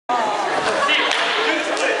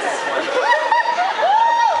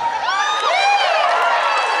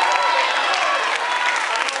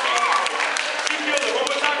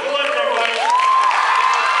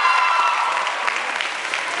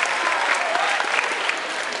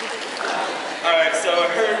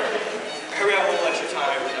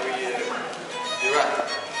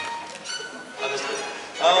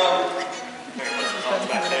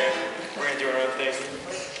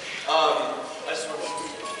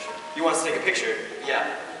You want us to take a picture?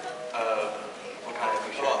 Yeah. What kind of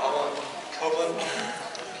picture? Well, I want Copeland.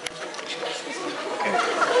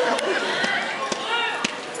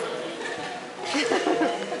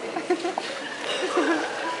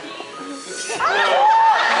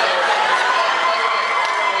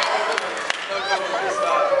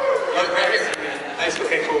 Nice,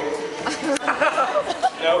 okay, cool.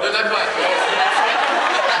 No, not quite.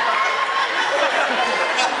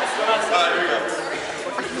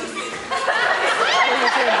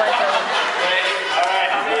 Alright,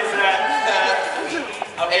 how many is that?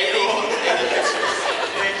 80 pictures.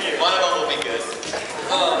 Thank you. One of them will be good.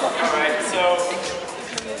 Alright, so...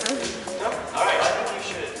 No? Alright, I think you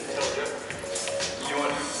should. You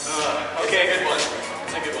want... okay, good one.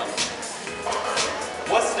 It's a good one.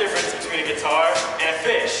 What's the difference between a guitar and a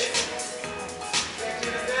fish?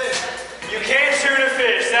 You can't tune a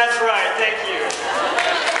fish, that's right, thank you.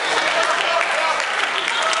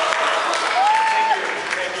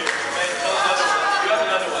 Thank you. You have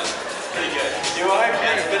another one. Pretty good. Do I?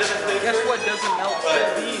 Yeah, it's a bit of a thing. Guess what doesn't melt?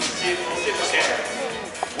 But we'll see if we can.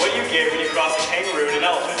 What do you get when you cross a kangaroo and an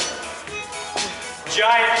elephant?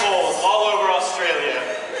 Giant poles all over Australia.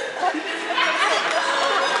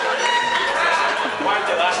 Why aren't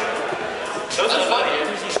they laughing? Those are funny.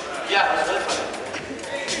 Yeah, it's really funny.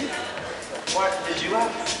 What? Did you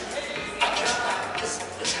laugh?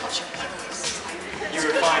 You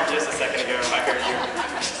were fine just a second ago. I heard you.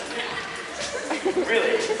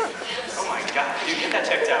 Really? Oh my god. Dude, get that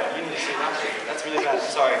checked out. You need to see that. That's really bad. I'm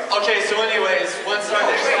sorry. Okay, so anyways, once our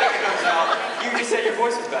next act comes out, You just said your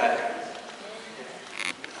voice was bad.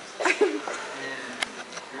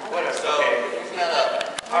 Whatever. so Okay. loosen that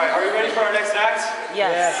up. Alright, are we ready for our next act?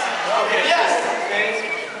 Yes. Okay. Yes!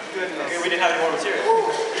 Goodness. Okay, we didn't have any more material.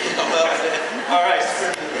 Alright.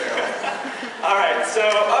 Alright, so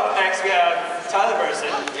up next we have Tyler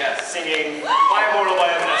Burson singing Immortal by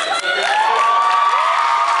Evanescence.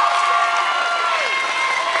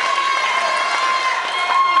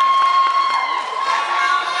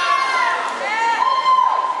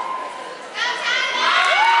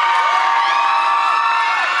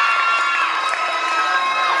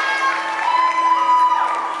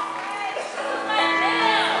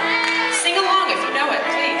 Sing along if you know it,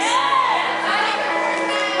 please.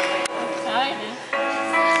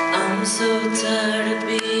 I'm so tired of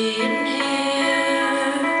being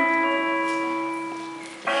here,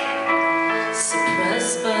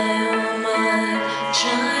 suppressed by all my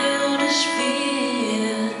childish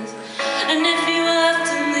fears. And if you have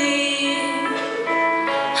to leave,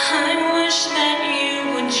 I wish that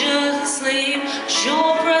you would just leave.